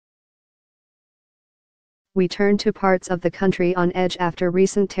We turn to parts of the country on edge after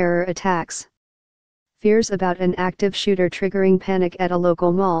recent terror attacks. Fears about an active shooter triggering panic at a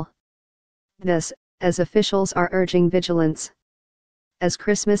local mall. This, as officials are urging vigilance. As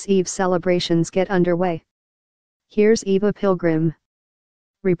Christmas Eve celebrations get underway. Here's Eva Pilgrim.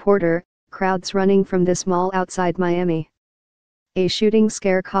 Reporter, crowds running from this mall outside Miami. A shooting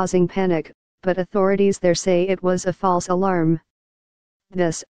scare causing panic, but authorities there say it was a false alarm.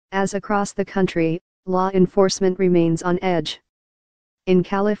 This, as across the country, law enforcement remains on edge. In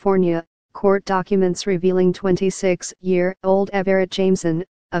California, court documents revealing 26-year-old Everitt Jameson,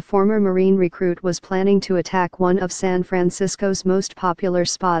 a former Marine recruit, was planning to attack one of San Francisco's most popular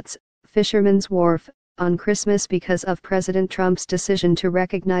spots, Fisherman's Wharf, on Christmas because of President Trump's decision to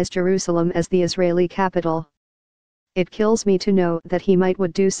recognize Jerusalem as the Israeli capital. It kills me to know that he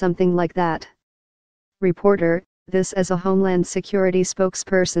would do something like that. Reporter, this as a Homeland Security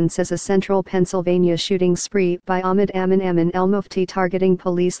spokesperson says a central Pennsylvania shooting spree by Ahmed aminamin el-mofty targeting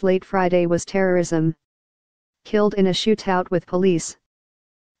police late Friday was terrorism. Killed in a shootout with police.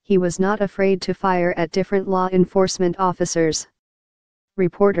 He was not afraid to fire at different law enforcement officers.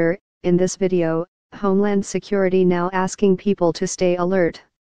 Reporter, in this video, Homeland Security now asking people to stay alert.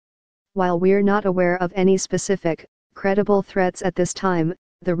 While we're not aware of any specific, credible threats at this time,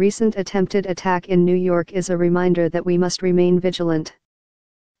 the recent attempted attack in New York is a reminder that we must remain vigilant.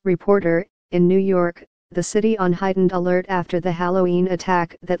 Reporter, in New York, the city on heightened alert after the Halloween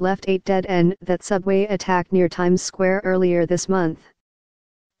attack that left 8 dead and that subway attack near Times Square earlier this month.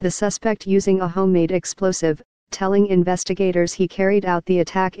 The suspect using a homemade explosive, telling investigators he carried out the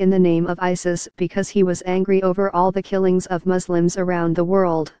attack in the name of ISIS because he was angry over all the killings of Muslims around the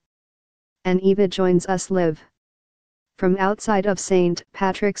world. And Eva joins us live from outside of St.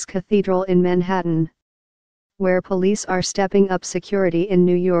 Patrick's Cathedral in Manhattan, where police are stepping up security in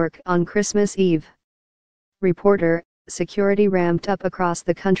New York on Christmas Eve. Reporter, security ramped up across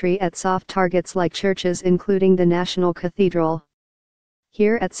the country at soft targets like churches including the National Cathedral.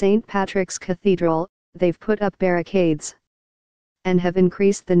 Here at St. Patrick's Cathedral, they've put up barricades and have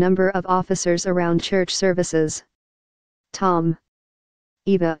increased the number of officers around church services. Tom.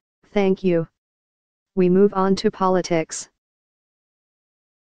 Eva, thank you. We move on to politics.